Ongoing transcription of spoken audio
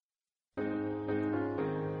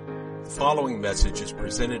following message is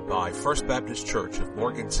presented by First Baptist Church of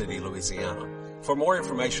Morgan City, Louisiana. For more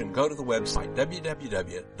information, go to the website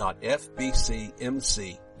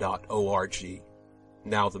www.fbcmc.org.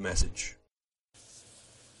 Now the message.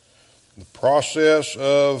 The process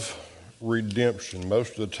of redemption.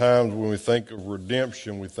 Most of the times when we think of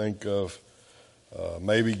redemption, we think of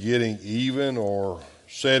maybe getting even or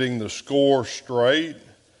setting the score straight.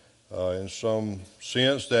 In some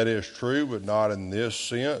sense, that is true, but not in this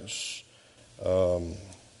sense. The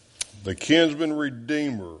kinsman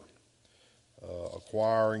redeemer,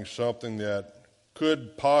 acquiring something that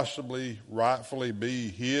could possibly rightfully be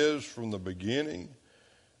his from the beginning.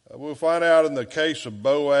 We'll find out in the case of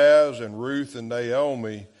Boaz and Ruth and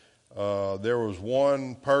Naomi, there was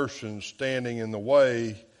one person standing in the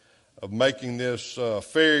way of making this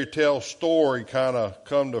fairy tale story kind of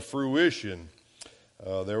come to fruition.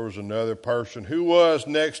 There was another person who was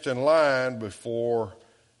next in line before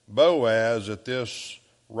Boaz that this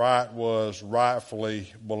right was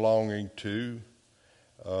rightfully belonging to.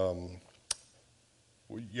 Y'all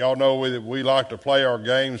know that we like to play our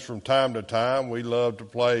games from time to time. We love to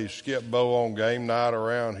play skip bow on game night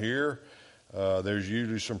around here. There's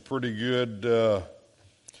usually some pretty good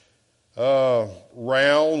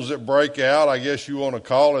rounds that break out, I guess you want to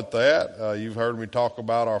call it that. You've heard me talk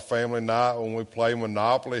about our family night when we play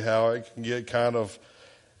Monopoly, how it can get kind of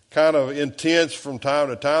intense from time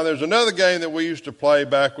to time. There's another game that we used to play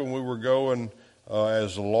back when we were going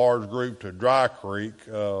as a large group to Dry Creek.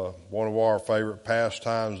 One of our favorite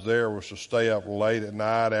pastimes there was to stay up late at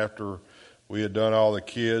night after we had done all the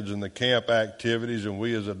kids and the camp activities, and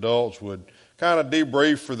we as adults would kind of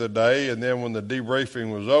debrief for the day, and then when the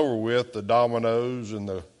debriefing was over with, the dominoes and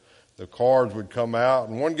the cards would come out.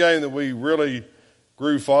 And one game that we really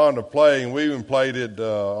grew fond of playing, we even played it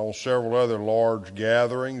on several other large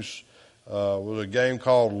gatherings, was a game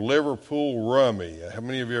called Liverpool Rummy. How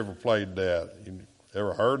many of you ever played that? You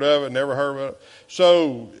ever heard of it? Never heard of it?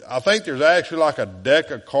 So I think there's actually like a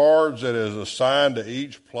deck of cards that is assigned to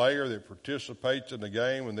each player that participates in the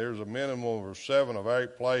game, and there's a minimum of 7 or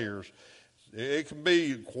 8 players. It can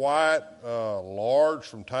be quite large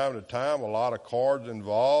from time to time, a lot of cards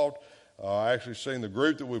involved. I actually seen the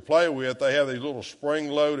group that we play with, they have these little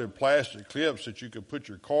spring-loaded plastic clips that you can put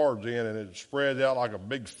your cards in, and it spreads out like a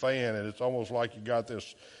big fan, and it's almost like you got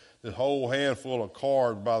this whole handful of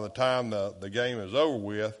cards by the time the game is over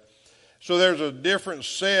with. So there's a different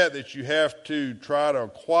set that you have to try to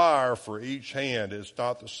acquire for each hand. It's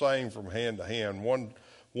not the same from hand to hand.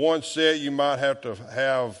 One set you might have to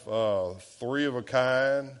have 3 of a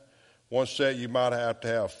kind. One set you might have to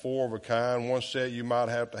have 4 of a kind. One set you might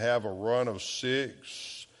have to have a run of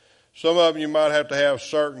 6. Some of them you might have to have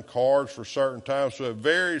certain cards for certain times. So it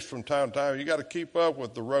varies from time to time. You got to keep up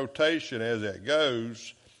with the rotation as it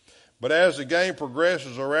goes. But as the game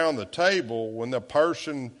progresses around the table, when the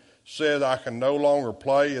person says I can no longer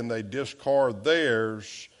play and they discard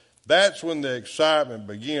theirs, that's when the excitement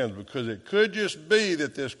begins, because it could just be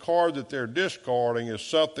that this card that they're discarding is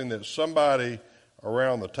something that somebody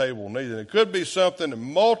around the table needs. And it could be something that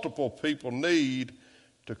multiple people need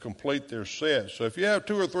to complete their set. So if you have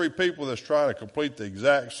 2 or 3 people that's trying to complete the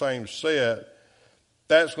exact same set,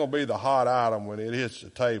 that's going to be the hot item when it hits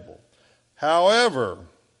the table. However,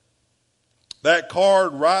 that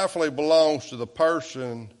card rightfully belongs to the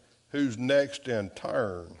person who's next in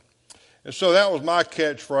turn. And so that was my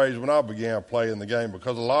catchphrase when I began playing the game,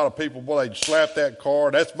 because a lot of people, boy, they'd slap that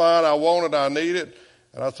card. That's mine. I want it. I need it.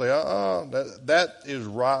 And I'd say, that is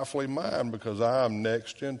rightfully mine because I'm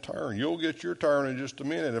next in turn. You'll get your turn in just a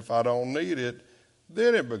minute. If I don't need it,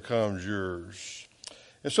 then it becomes yours.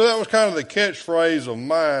 And so that was kind of the catchphrase of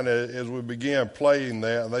mine as we began playing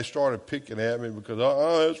that. And they started picking at me because,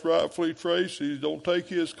 that's rightfully Tracey's. Don't take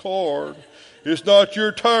his card. It's not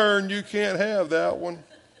your turn. You can't have that one.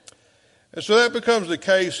 And so that becomes the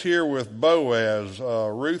case here with Boaz.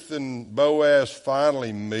 Ruth and Boaz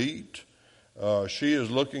finally meet. She is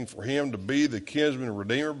looking for him to be the kinsman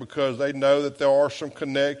redeemer because they know that there are some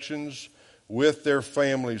connections with their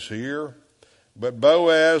families here. But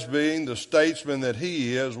Boaz, being the statesman that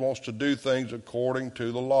he is, wants to do things according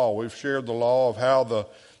to the law. We've shared the law of how the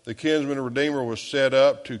kinsman redeemer was set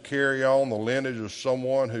up to carry on the lineage of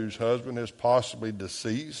someone whose husband is possibly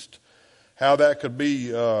deceased, how that could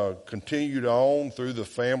be continued on through the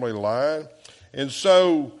family line. And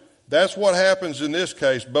so that's what happens in this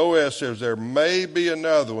case. Boaz says there may be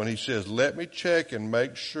another one. He says, let me check and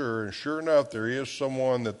make sure. And sure enough, there is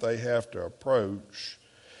someone that they have to approach.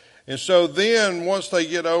 And so then once they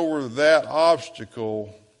get over that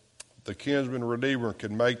obstacle, the kinsman redeemer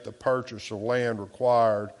can make the purchase of land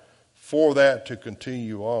required for that to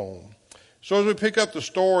continue on. So as we pick up the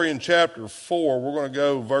story in chapter 4, we're going to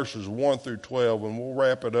go verses 1 through 12, and we'll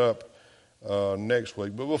wrap it up next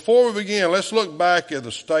week. But before we begin, let's look back at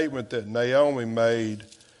the statement that Naomi made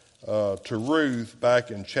to Ruth back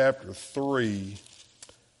in chapter 3,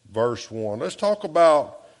 verse 1. Let's talk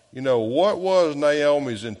about, what was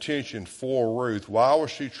Naomi's intention for Ruth? Why was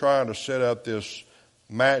she trying to set up this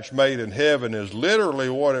match made in heaven? Is literally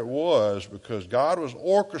what it was, because God was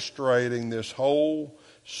orchestrating this whole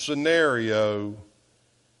scenario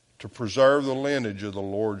to preserve the lineage of the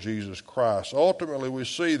Lord Jesus Christ. Ultimately, we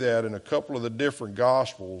see that in a couple of the different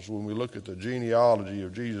Gospels when we look at the genealogy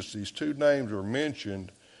of Jesus. These two names are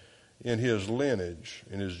mentioned in his lineage,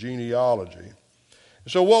 in his genealogy.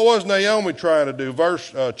 So what was Naomi trying to do?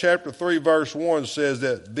 Chapter 3, verse 1 says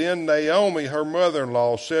that, "Then Naomi, her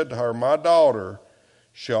mother-in-law, said to her, 'My daughter,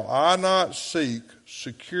 shall I not seek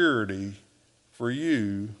security for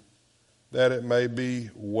you, that it may be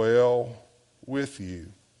well with you?'"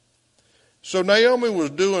 So Naomi was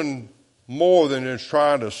doing more than just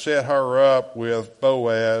trying to set her up with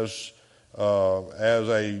Boaz as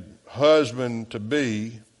a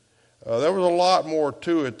husband-to-be. There was a lot more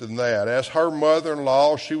to it than that. As her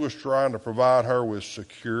mother-in-law, she was trying to provide her with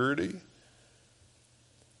security.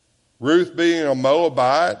 Ruth being a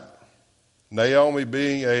Moabite, Naomi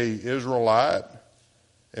being an Israelite,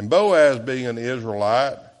 and Boaz being an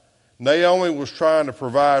Israelite, Naomi was trying to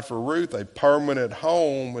provide for Ruth a permanent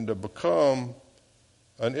home and to become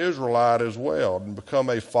an Israelite as well, and become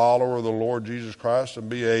a follower of the Lord Jesus Christ and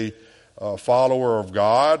be a follower of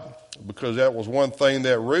God, because that was one thing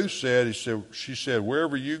that Ruth said. She said,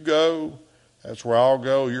 "Wherever you go, that's where I'll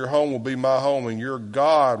go. Your home will be my home, and your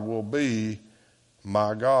God will be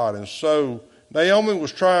my God." And so Naomi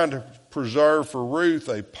was trying to preserve for Ruth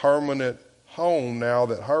a permanent home now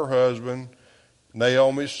that her husband,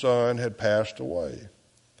 Naomi's son, had passed away.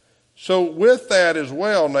 So with that as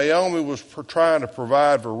well, Naomi was trying to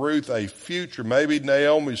provide for Ruth a future. Maybe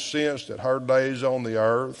Naomi sensed that her days on the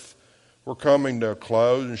earth were coming to a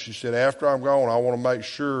close, and she said, "After I'm gone, I want to make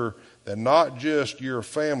sure that not just your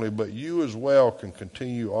family, but you as well can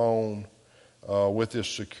continue on with this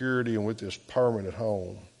security and with this permanent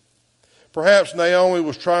home." Perhaps Naomi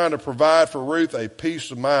was trying to provide for Ruth a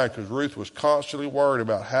peace of mind, because Ruth was constantly worried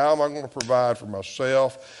about, how am I going to provide for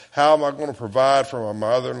myself? How am I going to provide for my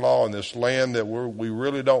mother-in-law in this land that we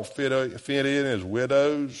really don't fit in as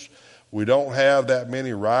widows? We don't have that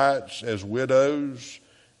many rights as widows.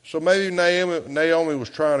 So maybe Naomi was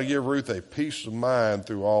trying to give Ruth a peace of mind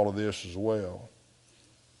through all of this as well.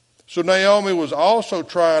 So Naomi was also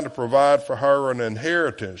trying to provide for her an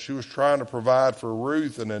inheritance. She was trying to provide for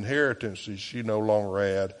Ruth an inheritance that she no longer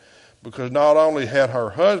had, because not only had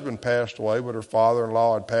her husband passed away, but her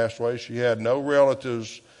father-in-law had passed away. She had no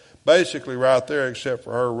relatives basically right there except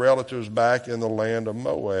for her relatives back in the land of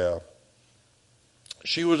Moab.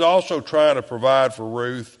 She was also trying to provide for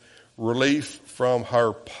Ruth relief from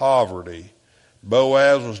her poverty.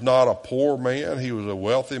 Boaz was not a poor man. He was a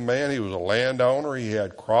wealthy man. He was a landowner. He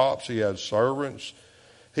had crops. He had servants.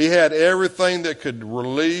 He had everything that could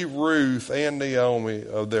relieve Ruth and Naomi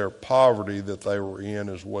of their poverty that they were in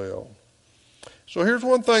as well. So here's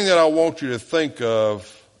one thing that I want you to think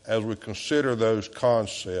of as we consider those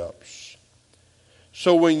concepts.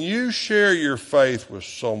 So when you share your faith with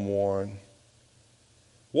someone,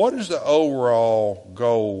 what is the overall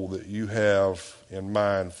goal that you have in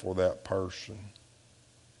mind for that person?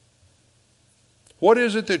 What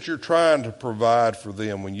is it that you're trying to provide for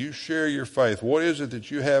them when you share your faith? What is it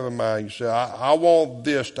that you have in mind? You say, I want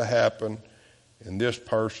this to happen in this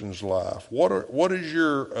person's life. What is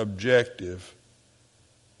your objective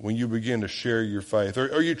when you begin to share your faith?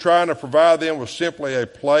 Are you trying to provide them with simply a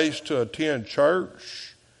place to attend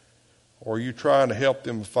church? Or are you trying to help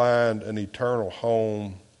them find an eternal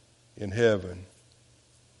home in heaven?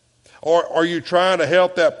 Or are you trying to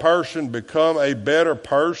help that person become a better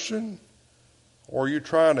person? Or are you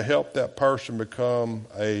trying to help that person become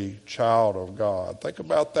a child of God? Think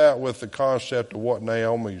about that with the concept of what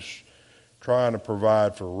Naomi's trying to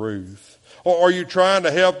provide for Ruth. Or are you trying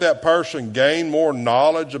to help that person gain more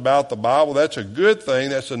knowledge about the Bible? That's a good thing.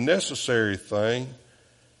 That's a necessary thing.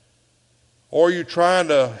 Or are you trying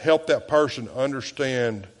to help that person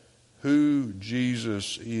understand who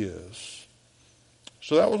Jesus is?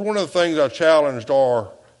 So that was one of the things I challenged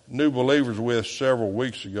our new believers with several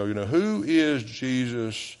weeks ago. Who is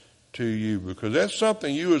Jesus to you? Because that's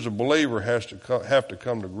something you as a believer have to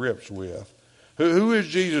come to grips with. Who is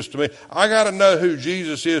Jesus to me? I got to know who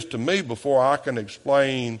Jesus is to me before I can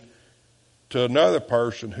explain to another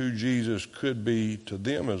person who Jesus could be to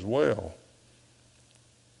them as well.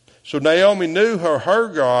 So Naomi knew who her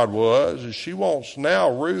God was, and she wants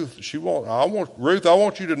now Ruth. Ruth, I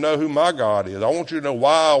want you to know who my God is. I want you to know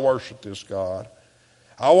why I worship this God.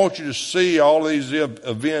 I want you to see all these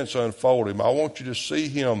events unfolding. I want you to see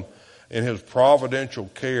him in his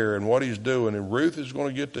providential care and what he's doing. And Ruth is going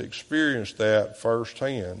to get to experience that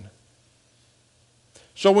firsthand.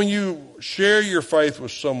 So when you share your faith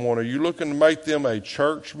with someone, are you looking to make them a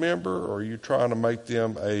church member, or are you trying to make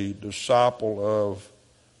them a disciple of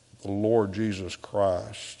the Lord Jesus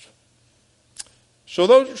Christ? So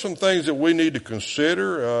those are some things that we need to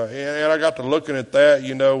consider. And I got to looking at that,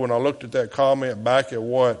 when I looked at that comment back at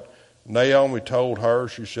what Naomi told her,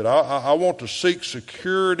 she said, I want to seek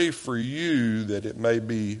security for you that it may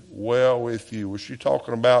be well with you. Was she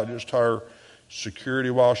talking about just her security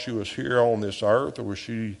while she was here on this earth, or was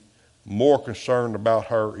she more concerned about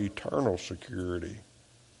her eternal security?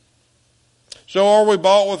 So are we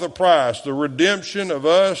bought with a price? The redemption of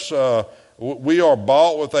us, we are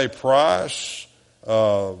bought with a price.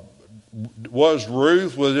 Was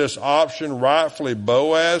this option rightfully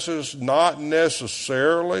Boaz's? Not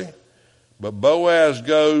necessarily, but Boaz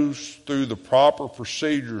goes through the proper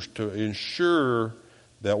procedures to ensure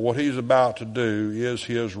that what he's about to do is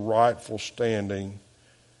his rightful standing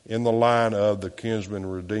in the line of the kinsman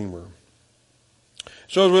redeemer.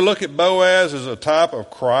 So as we look at Boaz as a type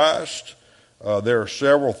of Christ, there are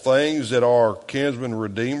several things that our kinsman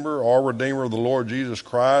redeemer, our redeemer of the Lord Jesus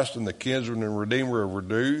Christ, and the kinsman and redeemer of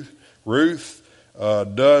Ruth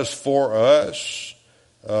does for us.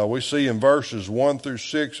 We see in verses 1 through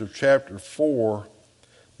 6 of chapter 4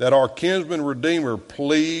 that our kinsman redeemer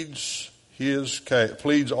pleads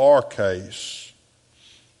our case.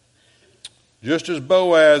 Just as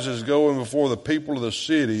Boaz is going before the people of the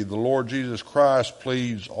city, the Lord Jesus Christ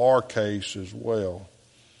pleads our case as well.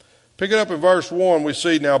 Picking up in verse 1, we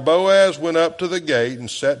see, now Boaz went up to the gate and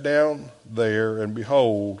sat down there, and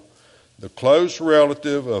behold, the close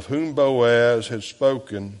relative of whom Boaz had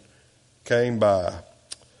spoken came by.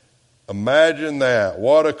 Imagine that.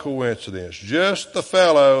 What a coincidence. Just the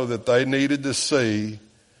fellow that they needed to see.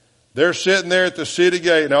 They're sitting there at the city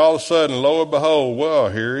gate, and all of a sudden, lo and behold, well,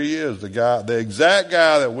 here he is, the exact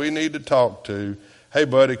guy that we need to talk to. Hey,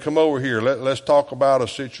 buddy, come over here. Let's talk about a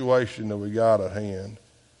situation that we got at hand.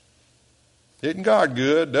 Isn't God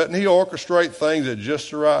good? Doesn't he orchestrate things at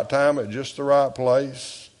just the right time, at just the right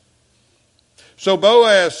place? So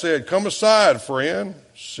Boaz said, come aside, friend.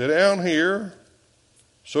 Sit down here.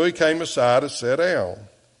 So he came aside and sat down.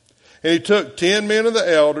 And he took 10 men of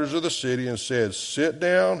the elders of the city and said, sit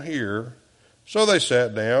down here. So they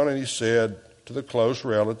sat down, and he said to the close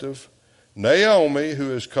relative, Naomi, who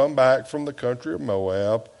has come back from the country of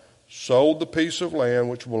Moab, sold the piece of land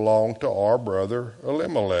which belonged to our brother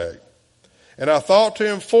Elimelech. And I thought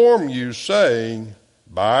to inform you, saying,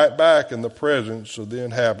 buy it back in the presence of the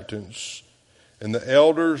inhabitants and the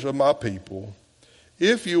elders of my people.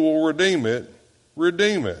 If you will redeem it,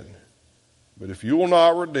 redeem it. But if you will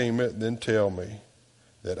not redeem it, then tell me,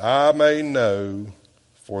 that I may know,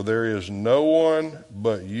 for there is no one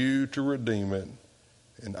but you to redeem it,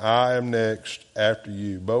 and I am next after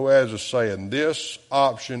you. Boaz is saying, this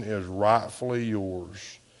option is rightfully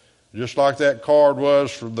yours. Just like that card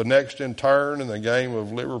was for the next in turn in the game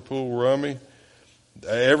of Liverpool Rummy.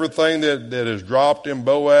 Everything that is dropped in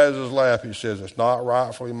Boaz's lap, he says, it's not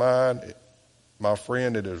rightfully mine. My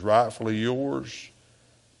friend, it is rightfully yours.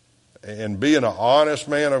 And being an honest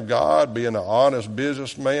man of God, being an honest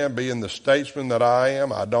businessman, being the statesman that I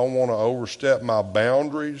am, I don't want to overstep my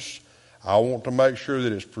boundaries. I want to make sure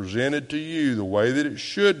that it's presented to you the way that it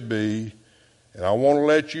should be. And I want to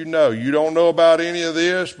let you know, you don't know about any of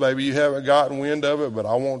this, maybe you haven't gotten wind of it, but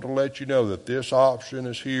I want to let you know that this option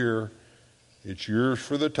is here. It's yours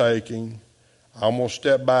for the taking. I'm going to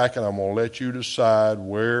step back and I'm going to let you decide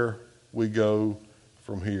where we go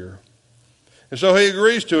from here. And so he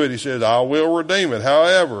agrees to it. He says, I will redeem it.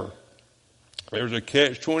 However, there's a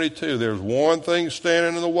catch-22. There's one thing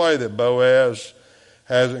standing in the way that Boaz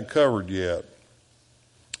hasn't covered yet.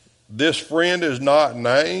 This friend is not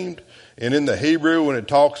named. And in the Hebrew, when it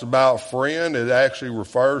talks about friend, it actually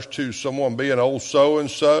refers to someone being old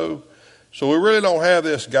so-and-so. So we really don't have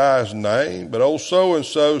this guy's name, but old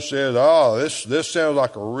so-and-so says, this sounds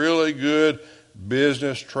like a really good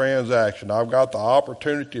business transaction. I've got the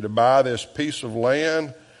opportunity to buy this piece of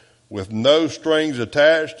land with no strings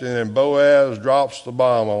attached, and then Boaz drops the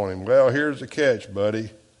bomb on him. Well, here's the catch,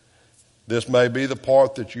 buddy. This may be the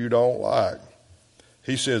part that you don't like.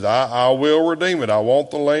 He says, I will redeem it. I want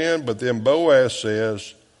the land. But then Boaz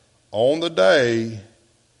says, on the day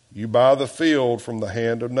you buy the field from the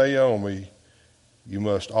hand of Naomi, you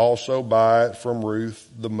must also buy it from Ruth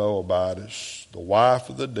the Moabitess, the wife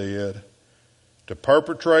of the dead, to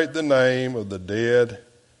perpetrate the name of the dead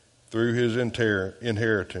through his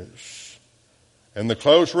inheritance. And the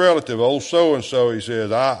close relative, old so-and-so, he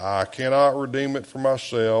says, I cannot redeem it for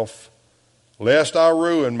myself, lest I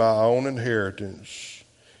ruin my own inheritance.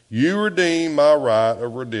 You redeem my right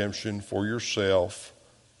of redemption for yourself,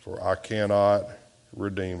 for I cannot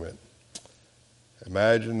redeem it.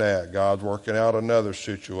 Imagine that. God's working out another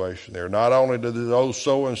situation there. Not only did the old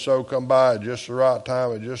so-and-so come by at just the right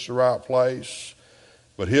time, at just the right place,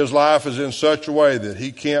 but his life is in such a way that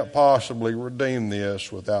he can't possibly redeem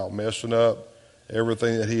this without messing up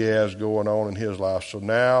everything that he has going on in his life. So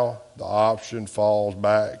now the option falls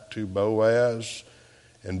back to Boaz.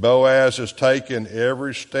 And Boaz has taken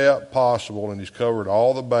every step possible, and he's covered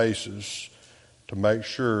all the bases to make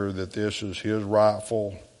sure that this is his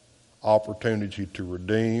rightful opportunity to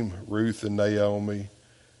redeem Ruth and Naomi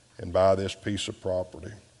and buy this piece of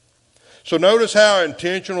property. So notice how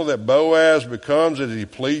intentional that Boaz becomes as he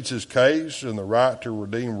pleads his case and the right to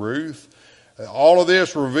redeem Ruth. All of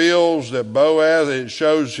this reveals that Boaz, it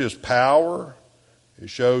shows his power,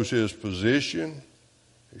 it shows his position,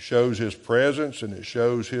 it shows his presence, and it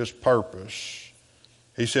shows his purpose.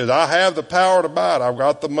 He says, I have the power to buy it. I've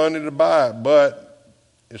got the money to buy it, but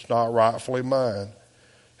it's not rightfully mine.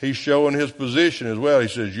 He's showing his position as well. He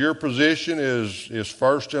says, your position is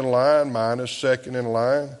first in line, mine is second in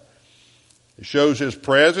line. It shows his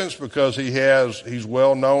presence because he's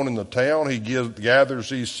well known in the town. He gathers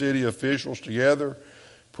these city officials together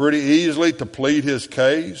pretty easily to plead his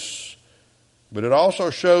case. But it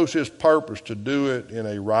also shows his purpose to do it in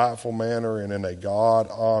a rightful manner and in a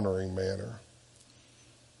God-honoring manner.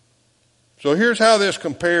 So here's how this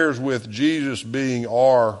compares with Jesus being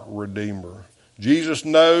our Redeemer. Jesus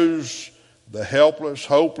knows the helpless,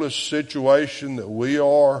 hopeless situation that we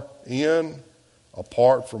are in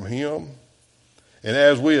apart from him. And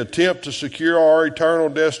as we attempt to secure our eternal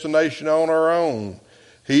destination on our own,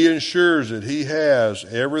 he ensures that he has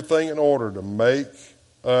everything in order to make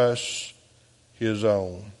us his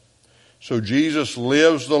own. So Jesus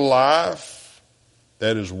lives the life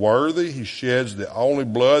that is worthy. He sheds the only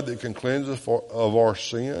blood that can cleanse us of our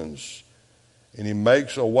sins. And he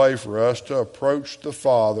makes a way for us to approach the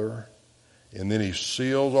Father. And then he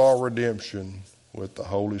seals our redemption with the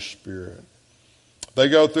Holy Spirit. They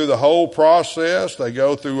go through the whole process. They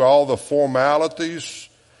go through all the formalities.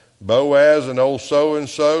 Boaz and old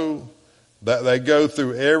so-and-so, that they go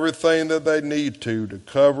through everything that they need to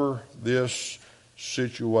cover this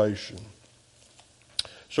situation.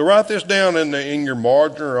 So write this down in your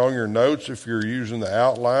margin or on your notes if you're using the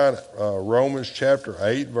outline. Romans chapter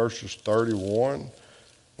 8, verses 31.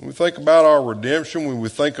 When we think about our redemption, when we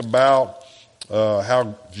think about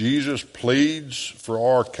how Jesus pleads for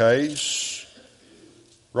our case,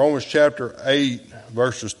 Romans chapter 8,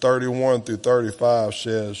 verses 31 through 35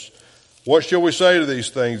 says, what shall we say to these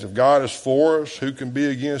things? If God is for us, who can be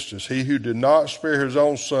against us? He who did not spare his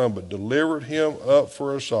own son, but delivered him up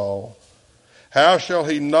for us all, how shall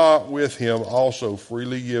he not with him also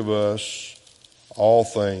freely give us all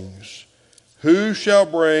things? Who shall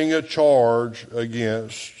bring a charge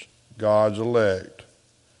against God's elect?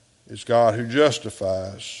 It's God who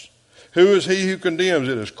justifies. Who is he who condemns?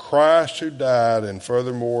 It is Christ who died and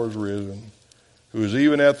furthermore is risen, who is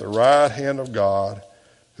even at the right hand of God,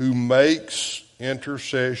 who makes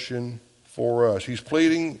intercession for us. He's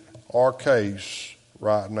pleading our case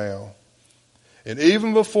right now. And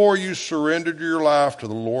even before you surrendered your life to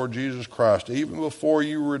the Lord Jesus Christ, even before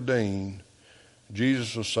you were redeemed,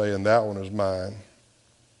 Jesus was saying, that one is mine.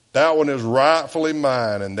 That one is rightfully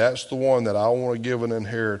mine, and that's the one that I want to give an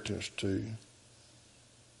inheritance to.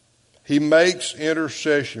 He makes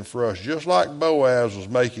intercession for us, just like Boaz was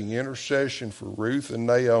making intercession for Ruth and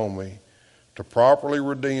Naomi to properly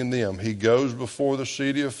redeem them. He goes before the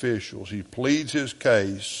city officials, he pleads his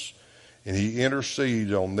case, and he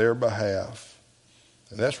intercedes on their behalf.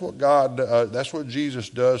 And that's what Jesus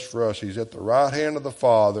does for us. He's at the right hand of the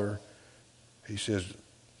Father. He says,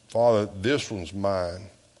 Father, this one's mine.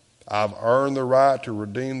 I've earned the right to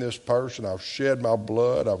redeem this person. I've shed my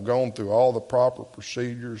blood. I've gone through all the proper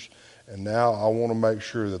procedures. And now I want to make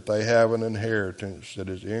sure that they have an inheritance that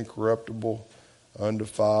is incorruptible,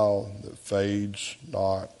 undefiled, that fades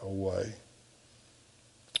not away.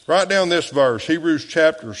 Write down this verse, Hebrews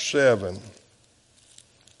chapter 7.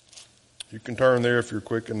 You can turn there if you're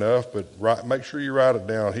quick enough, but make sure you write it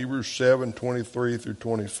down. Hebrews 7, 23 through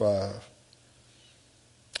 25.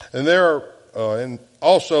 And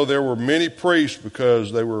also there were many priests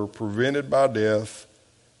because they were prevented by death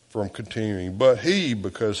from continuing. But he,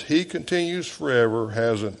 because he continues forever,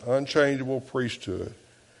 has an unchangeable priesthood.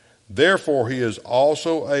 Therefore he is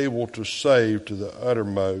also able to save to the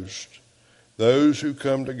uttermost those who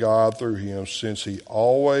come to God through him, since he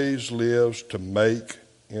always lives to make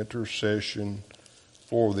intercession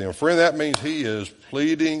for them. Friend, that means he is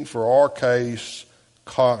pleading for our case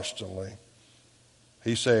constantly.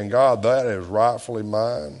 He's saying, God, that is rightfully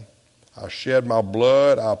mine. I shed my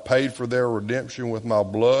blood. I paid for their redemption with my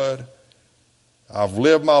blood. I've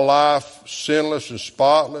lived my life sinless and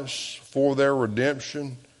spotless for their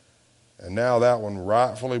redemption. And now that one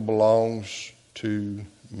rightfully belongs to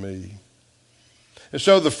me. And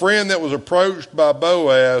so the friend that was approached by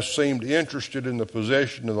Boaz seemed interested in the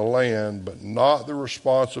possession of the land, but not the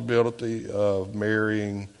responsibility of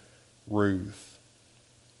marrying Ruth.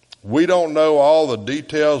 We don't know all the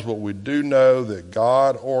details, but we do know that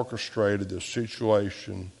God orchestrated this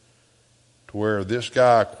situation to where this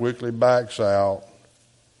guy quickly backs out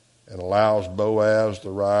and allows Boaz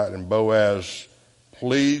the right, and Boaz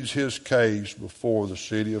pleads his case before the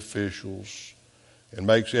city officials and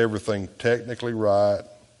makes everything technically right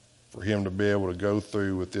for him to be able to go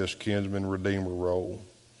through with this kinsman redeemer role.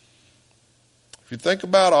 If you think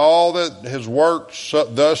about all that has worked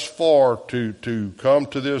thus far to come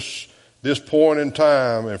to this point in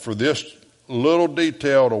time, and for this little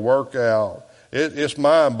detail to work out, it's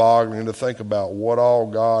mind-boggling to think about what all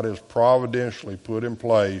God has providentially put in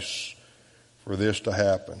place for this to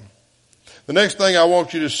happen. The next thing I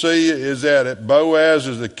want you to see is that Boaz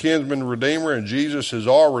is the kinsman redeemer and Jesus is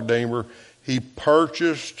our redeemer. He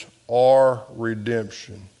purchased our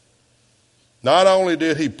redemption. Not only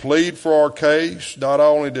did he plead for our case, not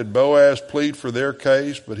only did Boaz plead for their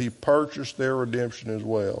case, but he purchased their redemption as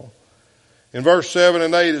well. In verse 7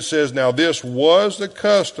 and 8 it says, Now this was the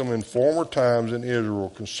custom in former times in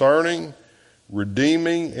Israel concerning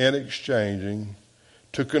redeeming and exchanging,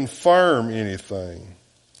 to confirm anything.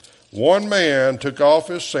 One man took off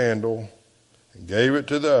his sandal and gave it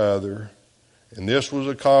to the other, and this was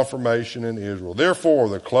a confirmation in Israel. Therefore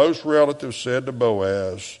the close relative said to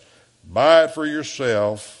Boaz, Buy it for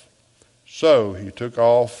yourself. So he took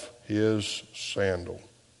off his sandal.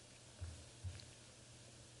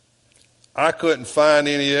 I couldn't find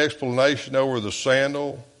any explanation over the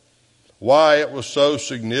sandal, why it was so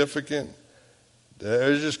significant. It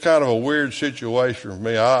was just kind of a weird situation for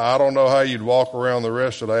me. I don't know how you'd walk around the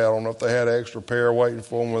rest of the day. I don't know if they had an extra pair waiting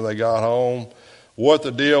for them when they got home, what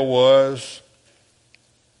the deal was.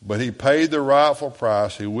 But he paid the rightful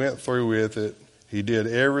price. He went through with it. He did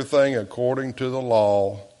everything according to the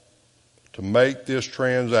law to make this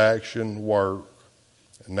transaction work.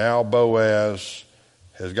 And now Boaz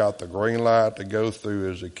has got the green light to go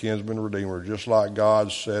through as a kinsman redeemer, just like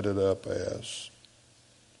God set it up as.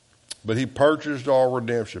 But he purchased our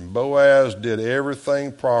redemption. Boaz did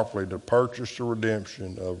everything properly to purchase the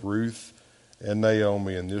redemption of Ruth and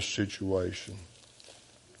Naomi in this situation.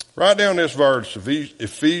 Write down this verse,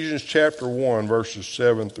 Ephesians chapter 1, verses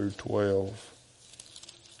 7 through 12.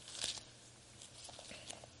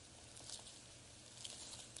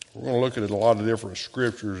 We're going to look at a lot of different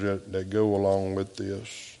scriptures that go along with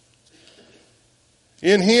this.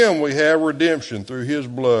 In him we have redemption through his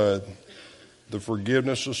blood, the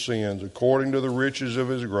forgiveness of sins, according to the riches of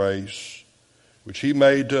his grace, which he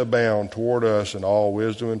made to abound toward us in all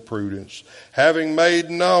wisdom and prudence, having made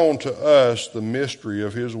known to us the mystery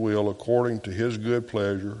of his will according to his good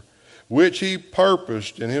pleasure, which he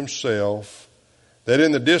purposed in himself, that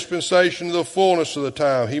in the dispensation of the fullness of the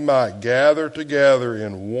time he might gather together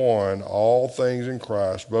in one all things in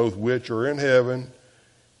Christ, both which are in heaven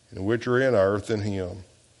and which are in earth in him.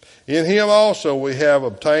 In him also we have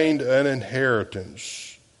obtained an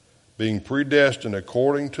inheritance, being predestined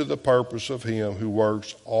according to the purpose of him who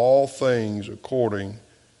works all things according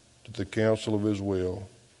to the counsel of his will,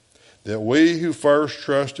 that we who first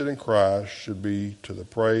trusted in Christ should be to the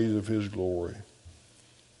praise of his glory.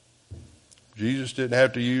 Jesus didn't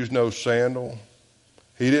have to use no sandal.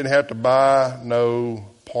 He didn't have to buy no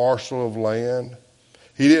parcel of land.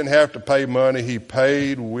 He didn't have to pay money. He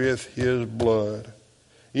paid with his blood.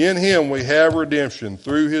 In him we have redemption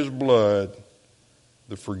through his blood,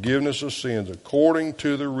 the forgiveness of sins, according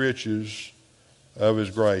to the riches of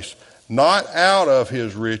his grace. Not out of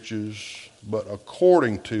his riches, but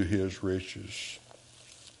according to his riches.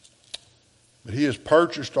 But he has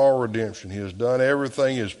purchased our redemption. He has done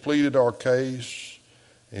everything. He has pleaded our case.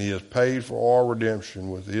 And he has paid for our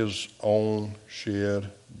redemption with his own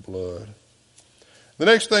shed blood. The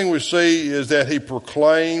next thing we see is that he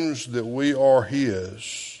proclaims that we are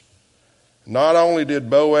his. Not only did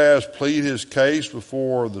Boaz plead his case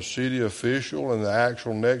before the city official and the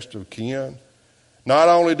actual next of kin, not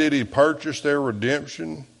only did he purchase their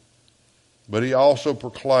redemption, but he also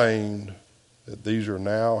proclaimed that these are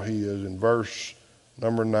now his. In verse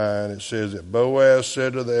number 9, it says that Boaz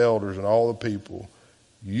said to the elders and all the people,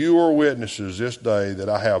 "You are witnesses this day that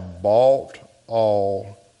I have bought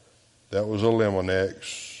all that was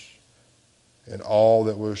Elimelech's and all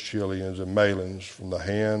that was Chilion's and Mahlon's from the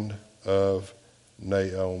hand of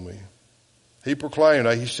Naomi." He proclaimed,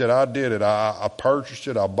 he said, "I did it. I purchased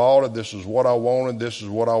it. I bought it. This is what I wanted. This is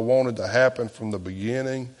what I wanted to happen from the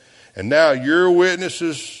beginning. And now you're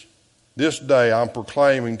witnesses. This day I'm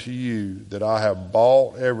proclaiming to you that I have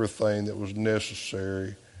bought everything that was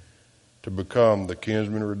necessary to become the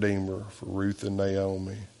kinsman redeemer for Ruth and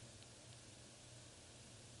Naomi."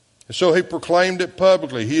 And so he proclaimed it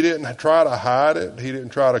publicly. He didn't try to hide it. He didn't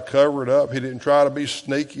try to cover it up. He didn't try to be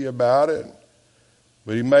sneaky about it.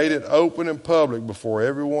 But he made it open and public before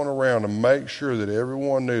everyone around to make sure that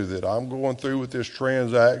everyone knew that I'm going through with this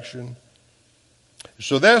transaction.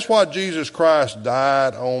 So that's why Jesus Christ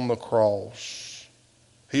died on the cross.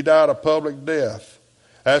 He died a public death.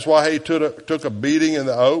 That's why he took a beating in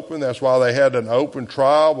the open. That's why they had an open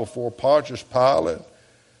trial before Pontius Pilate.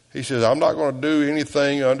 He says, "I'm not going to do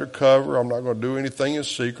anything undercover. I'm not going to do anything in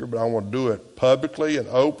secret, but I'm going to do it publicly and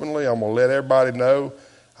openly. I'm going to let everybody know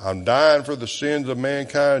I'm dying for the sins of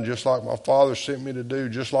mankind just like my Father sent me to do,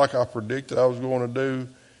 just like I predicted I was going to do."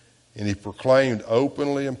 And he proclaimed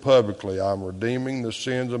openly and publicly, "I'm redeeming the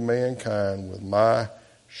sins of mankind with my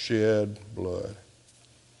shed blood."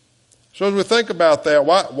 So as we think about that,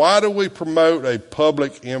 why do we promote a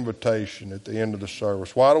public invitation at the end of the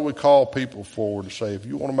service? Why do we call people forward to say, if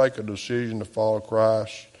you want to make a decision to follow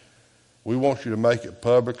Christ, we want you to make it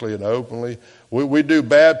publicly and openly. We do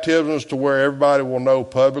baptisms to where everybody will know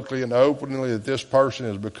publicly and openly that this person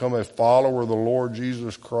has become a follower of the Lord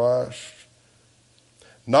Jesus Christ.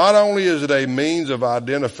 Not only is it a means of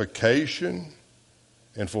identification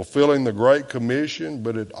and fulfilling the Great Commission,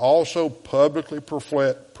 but it also publicly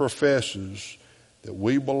professes that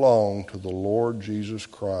we belong to the Lord Jesus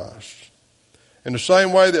Christ. In the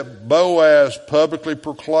same way that Boaz publicly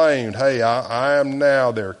proclaimed, "Hey, I am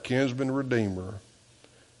now their kinsman redeemer,"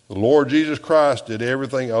 the Lord Jesus Christ did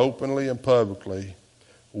everything openly and publicly.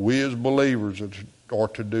 We as believers are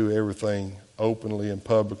to do everything openly and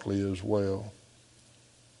publicly as well.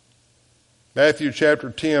 Matthew chapter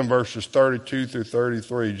 10, verses 32 through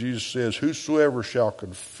 33, Jesus says, "Whosoever shall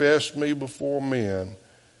confess me before men,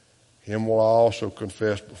 him will I also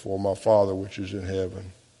confess before my Father which is in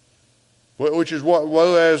heaven." Which is what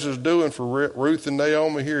Boaz is doing for Ruth and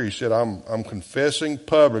Naomi here. He said, I'm confessing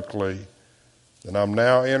publicly that I'm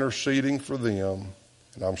now interceding for them,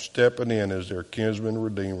 and I'm stepping in as their kinsman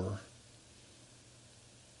redeemer.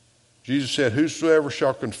 Jesus said, "Whosoever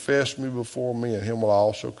shall confess me before men, him will I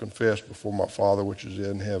also confess before my Father which is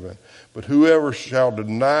in heaven. But whoever shall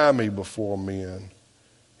deny me before men,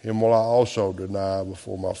 him will I also deny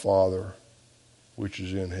before my Father which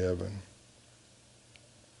is in heaven."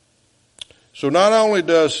 So not only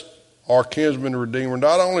does our kinsman redeemer,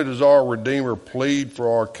 not only does our Redeemer plead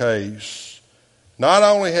for our case, not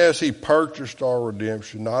only has he purchased our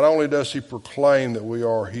redemption, not only does he proclaim that we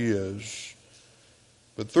are his,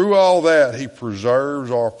 but through all that, he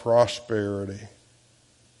preserves our prosperity.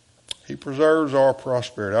 He preserves our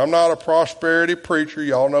prosperity. I'm not a prosperity preacher.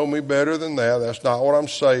 Y'all know me better than that. That's not what I'm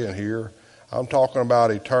saying here. I'm talking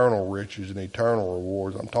about eternal riches and eternal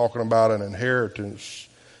rewards. I'm talking about an inheritance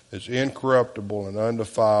that's incorruptible and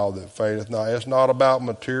undefiled, that fadeth not. It's not about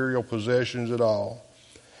material possessions at all.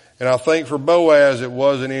 And I think for Boaz, it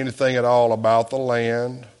wasn't anything at all about the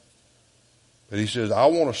land. But he says, I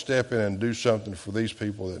want to step in and do something for these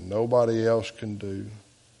people that nobody else can do.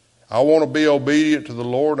 I want to be obedient to the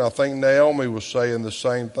Lord. And I think Naomi was saying the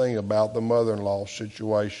same thing about the mother-in-law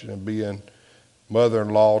situation and being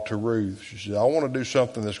mother-in-law to Ruth. She said, I want to do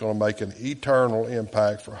something that's going to make an eternal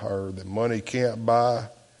impact for her that money can't buy.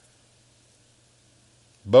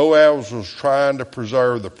 Boaz was trying to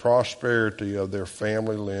preserve the prosperity of their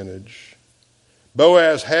family lineage.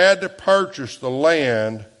 Boaz had to purchase the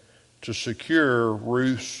land to secure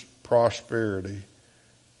Ruth's prosperity.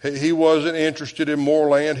 He wasn't interested in more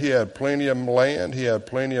land. He had plenty of land. He had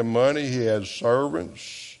plenty of money. He had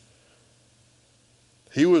servants.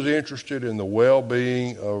 He was interested in the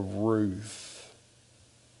well-being of Ruth.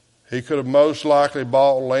 He could have most likely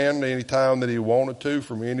bought land any time that he wanted to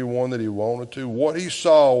from anyone that he wanted to. What he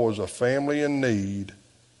saw was a family in need,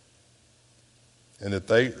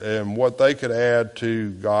 and what they could add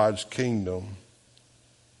to God's kingdom.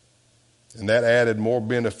 And that added more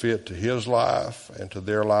benefit to his life and to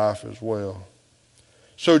their life as well.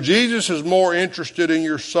 So Jesus is more interested in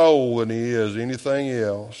your soul than he is anything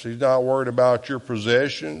else. He's not worried about your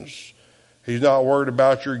possessions. He's not worried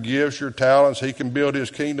about your gifts, your talents. He can build his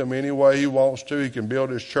kingdom any way he wants to. He can build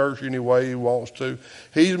his church any way he wants to.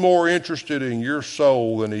 He's more interested in your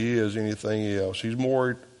soul than he is anything else. He's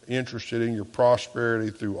more interested in your prosperity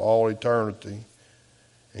through all eternity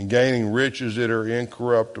and gaining riches that are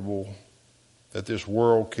incorruptible, that this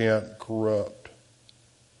world can't corrupt.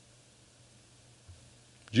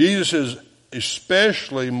 Jesus is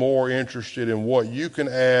especially more interested in what you can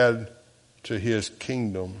add to his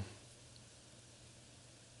kingdom.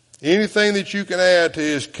 Anything that you can add to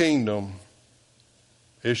his kingdom,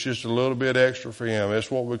 it's just a little bit extra for him. It's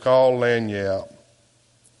what we call lagniappe.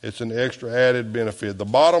 It's an extra added benefit. The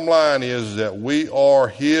bottom line is that we are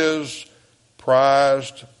his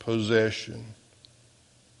prized possession.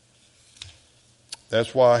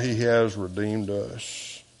 That's why he has redeemed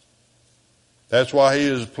us. That's why he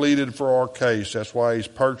has pleaded for our case. That's why he's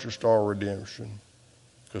purchased our redemption.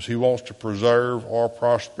 Because he wants to preserve our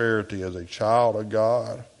prosperity as a child of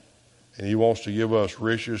God. And he wants to give us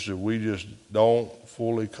riches that we just don't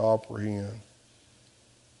fully comprehend.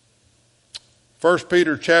 1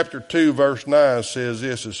 Peter chapter 2 verse 9 says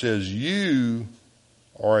this. It says, you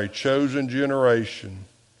are a chosen generation,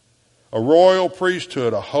 a royal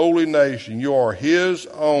priesthood, a holy nation. You are his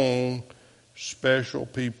own special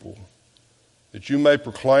people, that you may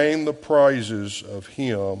proclaim the praises of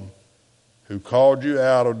him who called you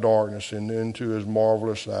out of darkness and into his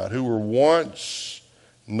marvelous light, who were once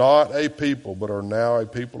not a people, but are now a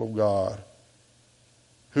people of God,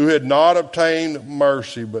 who had not obtained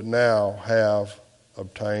mercy, but now have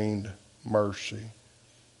obtained mercy.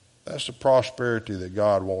 That's the prosperity that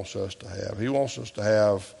God wants us to have. He wants us to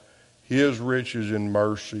have his riches in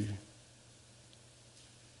mercy,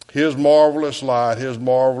 his marvelous light, his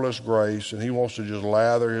marvelous grace, and he wants to just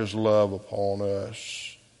lather his love upon us.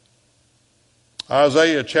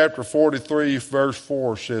 Isaiah chapter 43 verse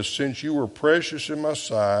 4 says, since you were precious in my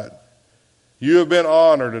sight, you have been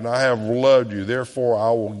honored and I have loved you. Therefore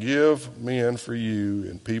I will give men for you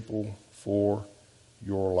and people for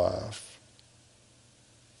your life.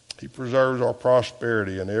 He preserves our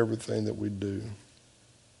prosperity in everything that we do.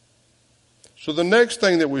 So the next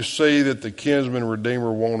thing that we see that the kinsman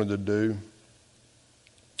redeemer wanted to do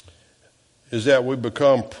is that we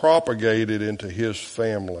become propagated into his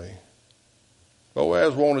family.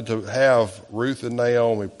 Boaz wanted to have Ruth and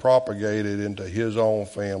Naomi propagated into his own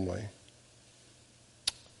family.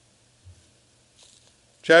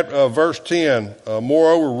 Verse 10,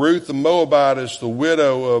 moreover, Ruth the Moabitess, the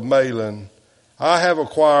widow of Mahlon, I have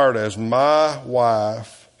acquired as my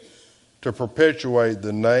wife to perpetuate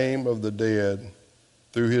the name of the dead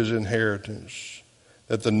through his inheritance,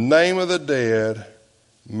 that the name of the dead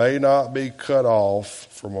may not be cut off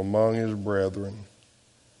from among his brethren.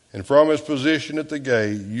 And from his position at the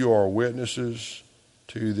gate, you are witnesses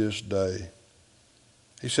to this day.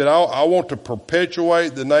 He said, I want to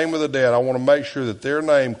perpetuate the name of the dead. I want to make sure that their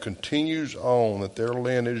name continues on, that their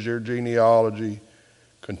lineage, their genealogy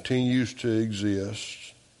continues to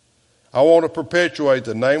exist. I want to perpetuate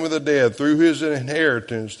the name of the dead through his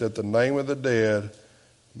inheritance, that the name of the dead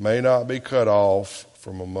may not be cut off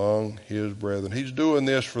from among his brethren. He's doing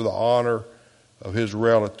this for the honor of his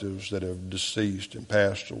relatives that have deceased and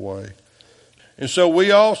passed away. And so we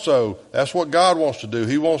also, that's what God wants to do.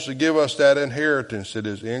 He wants to give us that inheritance that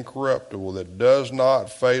is incorruptible, that does not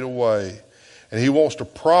fade away. And he wants to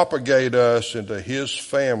propagate us into his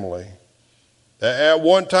family. At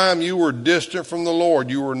one time you were distant from the Lord.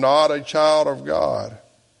 You were not a child of God.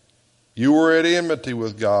 You were at enmity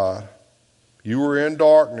with God. You were in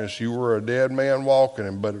darkness. You were a dead man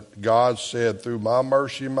walking. But God said, through my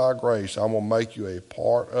mercy and my grace, I'm going to make you a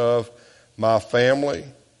part of my family.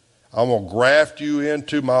 I'm going to graft you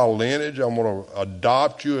into my lineage. I'm going to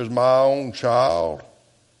adopt you as my own child.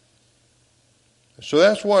 So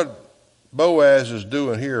that's what Boaz is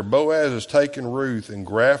doing here. Boaz is taking Ruth and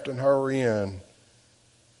grafting her in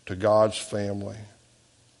to God's family,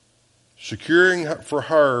 securing for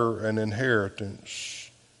her an inheritance.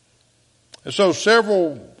 And so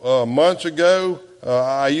several months ago,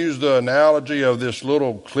 I used the analogy of this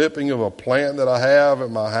little clipping of a plant that I have at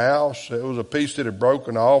my house. It was a piece that had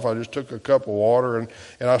broken off. I just took a cup of water and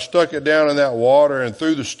I stuck it down in that water, and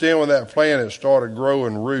through the stem of that plant it started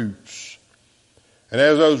growing roots. And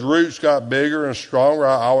as those roots got bigger and stronger,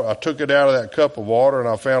 I took it out of that cup of water and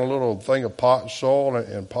I found a little thing of pot soil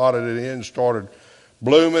and potted it in and started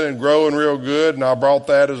blooming and growing real good. And I brought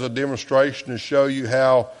that as a demonstration to show you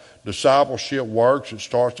how discipleship works. It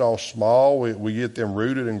starts off small. We get them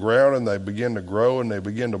rooted and grounded, and they begin to grow, and they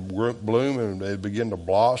begin to bloom, and they begin to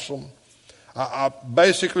blossom.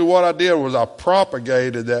 Basically what I did was I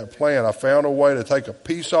propagated that plant. I found a way to take a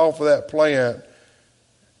piece off of that plant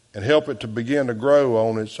and help it to begin to grow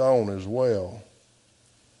on its own as well.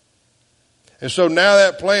 And so now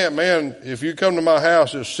that plant, man, if you come to my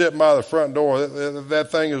house, it's sitting by the front door.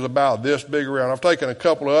 That thing is about this big around. I've taken a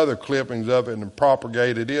couple of other clippings of it and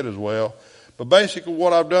propagated it as well. But basically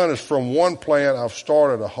what I've done is from one plant, I've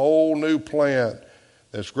started a whole new plant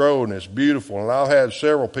that's growing. It's beautiful. And I've had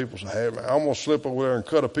several people say, hey, man, I'm going to slip over there and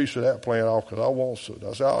cut a piece of that plant off because I want to.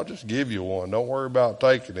 I said, I'll just give you one. Don't worry about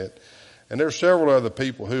taking it. And there's several other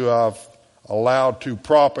people who I've allowed to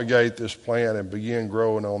propagate this plant and begin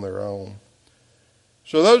growing on their own.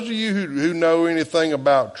 So those of you who know anything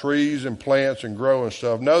about trees and plants and growing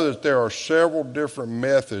stuff, know that there are several different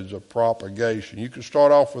methods of propagation. You can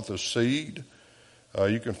start off with a seed.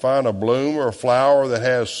 You can find a bloom or a flower that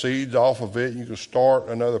has seeds off of it. You can start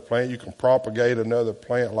another plant. You can propagate another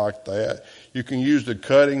plant like that. You can use the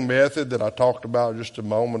cutting method that I talked about just a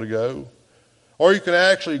moment ago. Or you can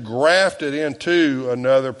actually graft it into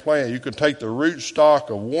another plant. You can take the root stock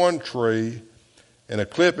of one tree and a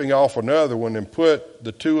clipping off another one and put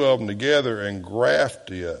the two of them together and graft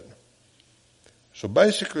it. So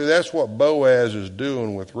basically that's what Boaz is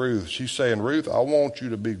doing with Ruth. She's saying, Ruth, I want you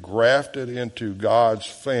to be grafted into God's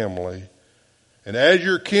family. And as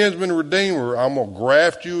your kinsman redeemer, I'm going to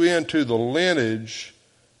graft you into the lineage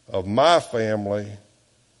of my family.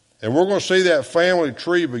 And we're going to see that family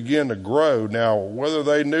tree begin to grow. Now, whether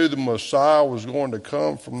they knew the Messiah was going to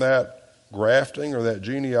come from that grafting or that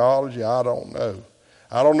genealogy, I don't know.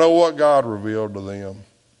 I don't know what God revealed to them.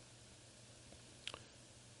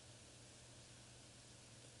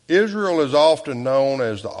 Israel is often known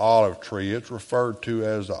as the olive tree. It's referred to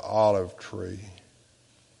as the olive tree.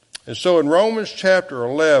 And so in Romans chapter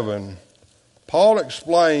 11, Paul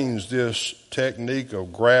explains this technique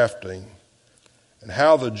of grafting and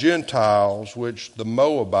how the Gentiles, which the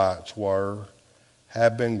Moabites were,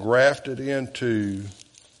 have been grafted into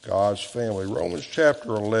God's family. Romans chapter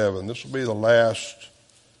 11, this will be the last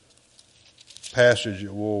passage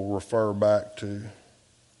that we'll refer back to.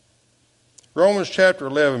 Romans chapter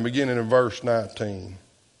 11, beginning in verse 19.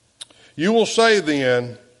 You will say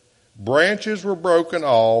then, branches were broken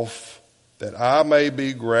off that I may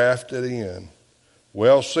be grafted in.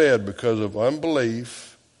 Well said, because of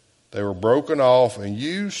unbelief they were broken off, and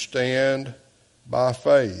you stand by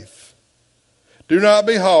faith. Do not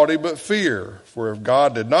be haughty, but fear, for if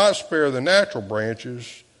God did not spare the natural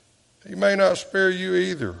branches, he may not spare you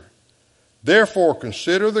either. Therefore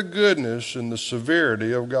consider the goodness and the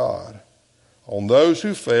severity of God. On those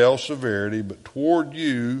who fell, severity, but toward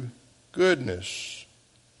you, goodness.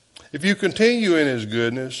 If you continue in his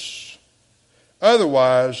goodness,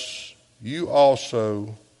 otherwise you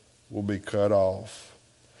also will be cut off.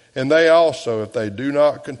 And they also, if they do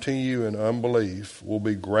not continue in unbelief, will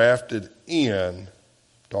be grafted in,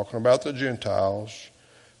 talking about the Gentiles,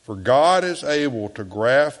 for God is able to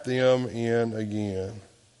graft them in again.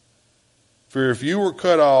 For if you were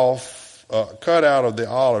cut out of the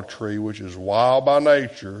olive tree, which is wild by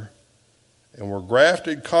nature, and were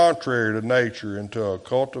grafted contrary to nature into a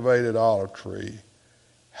cultivated olive tree,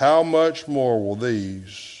 how much more will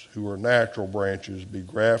these, who are natural branches, be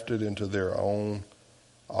grafted into their own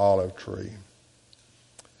olive tree?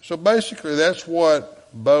 So basically that's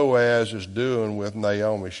what Boaz is doing with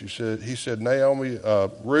Naomi. He said, Naomi,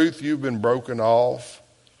 Ruth, you've been broken off.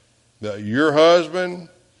 Your husband,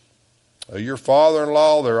 your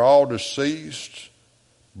father-in-law, they're all deceased.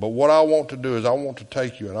 But what I want to do is I want to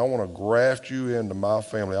take you and I want to graft you into my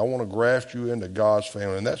family. I want to graft you into God's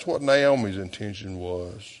family. And that's what Naomi's intention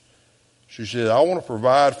was. She said, I want to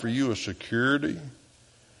provide for you a security. And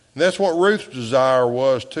that's what Ruth's desire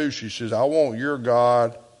was too. She says, I want your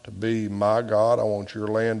God to be my God. I want your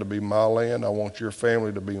land to be my land. I want your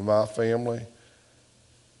family to be my family.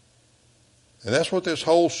 And that's what this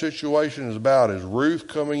whole situation is about, is Ruth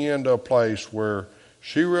coming into a place where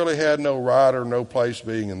she really had no right or no place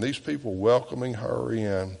being, and these people welcoming her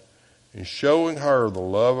in and showing her the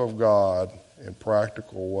love of God in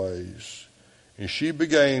practical ways. And she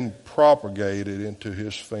became propagated into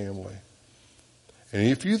his family. And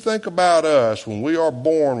if you think about us, when we are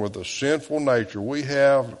born with a sinful nature, we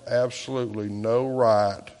have absolutely no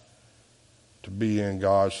right to be in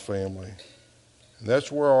God's family. And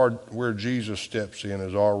that's where Jesus steps in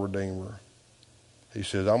as our Redeemer. He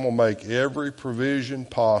says, I'm going to make every provision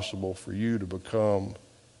possible for you to become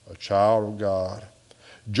a child of God.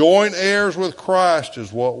 Joint heirs with Christ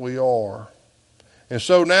is what we are. And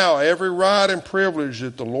so now every right and privilege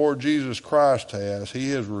that the Lord Jesus Christ has,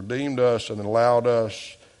 he has redeemed us and allowed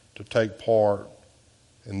us to take part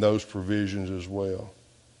in those provisions as well.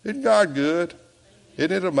 Isn't God good?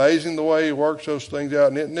 Isn't it amazing the way he works those things out?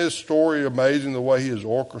 And isn't this story amazing the way he has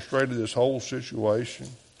orchestrated this whole situation?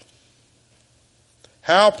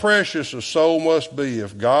 How precious a soul must be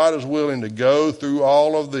if God is willing to go through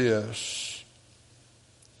all of this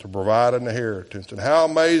to provide an inheritance. And how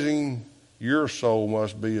amazing your soul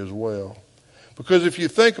must be as well. Because if you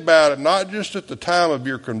think about it, not just at the time of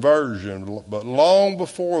your conversion, but long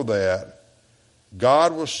before that,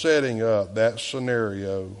 God was setting up that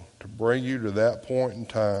scenario to bring you to that point in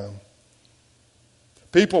time.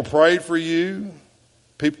 People prayed for you.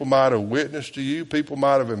 People might have witnessed to you. People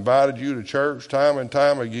might have invited you to church time and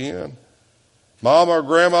time again. Mom or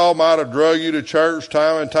grandma might have drug you to church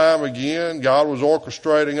time and time again. God was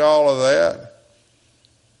orchestrating all of that.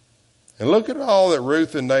 And look at all that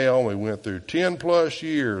Ruth and Naomi went through. 10 plus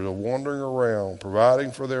years of wandering around,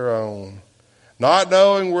 providing for their own. Not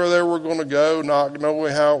knowing where they were going to go, not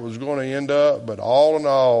knowing how it was going to end up. But all in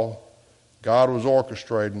all, God was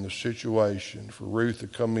orchestrating the situation for Ruth to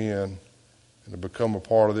come in and to become a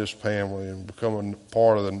part of this family and become a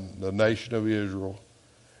part of the nation of Israel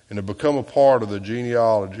and to become a part of the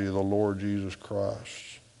genealogy of the Lord Jesus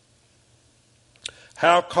Christ.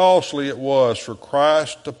 How costly it was for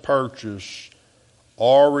Christ to purchase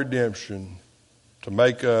our redemption, to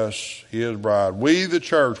make us his bride. We, the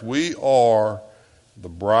church, we are the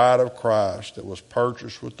bride of Christ that was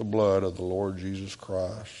purchased with the blood of the Lord Jesus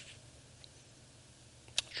Christ.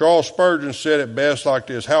 Charles Spurgeon said it best like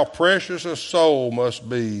this: how precious a soul must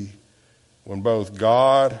be when both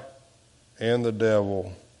God and the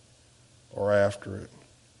devil are after it.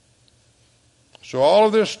 So all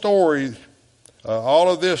of this story, all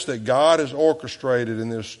of this that God has orchestrated in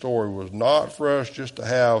this story was not for us just to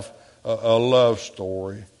have a love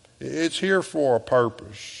story. It's here for a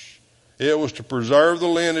purpose. It was to preserve the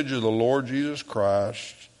lineage of the Lord Jesus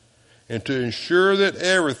Christ and to ensure that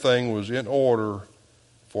everything was in order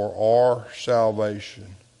for our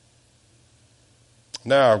salvation.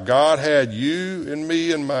 Now, if God had you and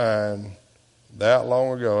me in mind that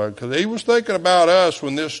long ago, because he was thinking about us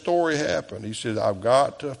when this story happened. He said, I've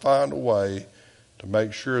got to find a way to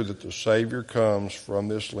make sure that the Savior comes from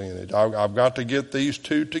this lineage. I've got to get these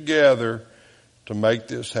two together to make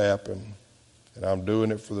this happen. And I'm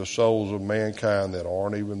doing it for the souls of mankind that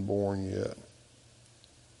aren't even born yet.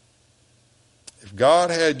 If God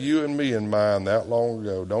had you and me in mind that long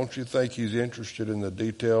ago, don't you think he's interested in the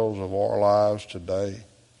details of our lives today?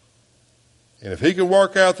 And if he can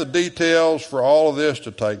work out the details for all of this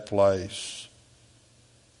to take place,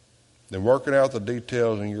 then working out the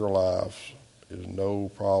details in your lives is no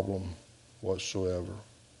problem whatsoever.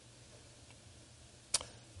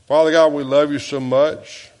 Father God, we love you so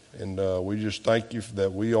much, and we just thank you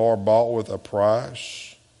that we are bought with a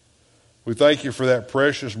price. We thank you for that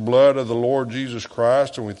precious blood of the Lord Jesus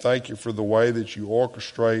Christ, and we thank you for the way that you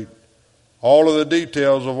orchestrate all of the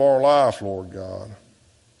details of our life, Lord God.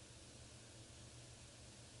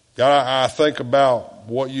 God, I think about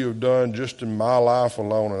what you have done just in my life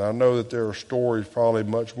alone, and I know that there are stories probably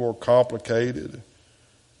much more complicated,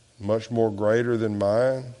 much more greater than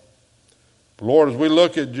mine. But Lord, as we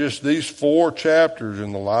look at just these 4 chapters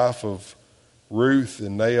in the life of Ruth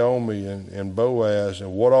and Naomi and Boaz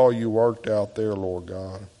and what all you worked out there, Lord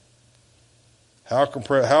God,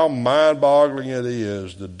 how mind-boggling it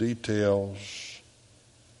is, the details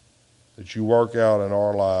that you work out in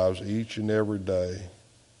our lives each and every day.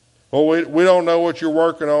 Well, we don't know what you're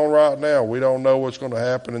working on right now. We don't know what's going to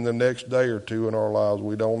happen in the next day or two in our lives.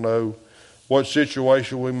 We don't know what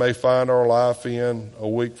situation we may find our life in a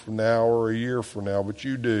week from now or a year from now, but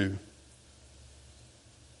you do.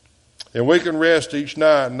 And we can rest each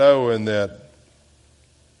night knowing that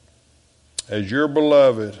as your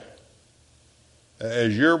beloved,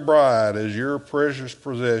 as your bride, as your precious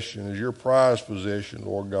possession, as your prized possession,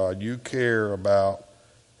 Lord God, you care about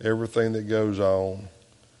everything that goes on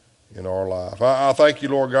in our life. I thank you,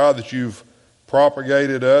 Lord God, that you've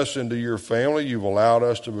propagated us into your family. You've allowed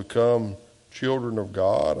us to become children of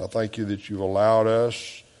God. I thank you that you've allowed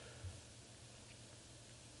us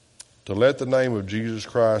to let the name of Jesus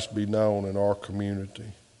Christ be known in our community.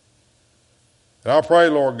 And I pray,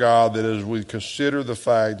 Lord God, that as we consider the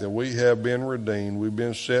fact that we have been redeemed, we've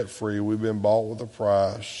been set free, we've been bought with a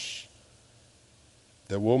price,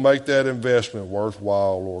 that we'll make that investment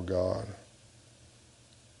worthwhile, Lord God.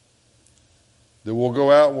 That we'll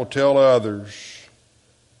go out and we'll tell others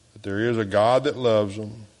that there is a God that loves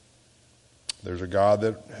them. There's a God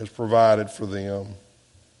that has provided for them.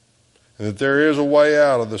 and that there is a way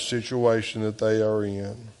out of the situation that they are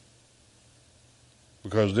in,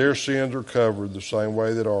 because their sins are covered the same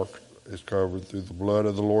way that ours is covered through the blood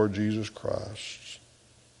of the Lord Jesus Christ.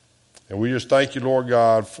 And we just thank you, Lord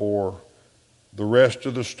God, for the rest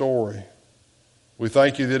of the story. We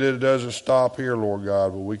thank you that it doesn't stop here, Lord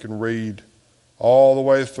God, but we can read all the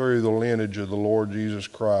way through the lineage of the Lord Jesus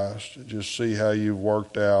Christ and just see how you've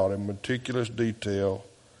worked out in meticulous detail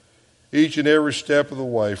each and every step of the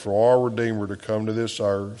way for our Redeemer to come to this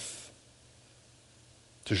earth,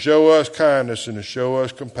 to show us kindness and to show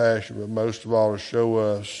us compassion, but most of all to show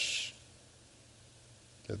us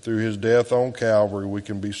that through his death on Calvary we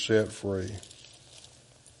can be set free.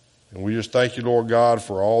 And we just thank you, Lord God,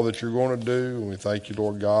 for all that you're going to do, and we thank you,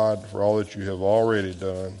 Lord God, for all that you have already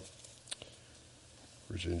done.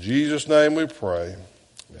 For it's in Jesus' name we pray.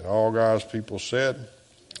 And all God's people said,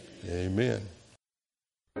 amen.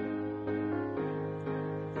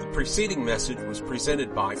 The preceding message was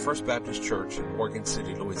presented by First Baptist Church in Morgan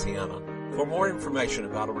City, Louisiana. For more information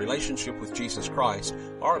about a relationship with Jesus Christ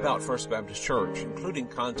or about First Baptist Church, including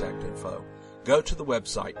contact info, go to the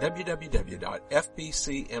website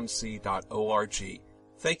www.fbcmc.org.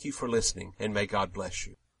 Thank you for listening, and may God bless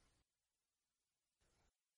you.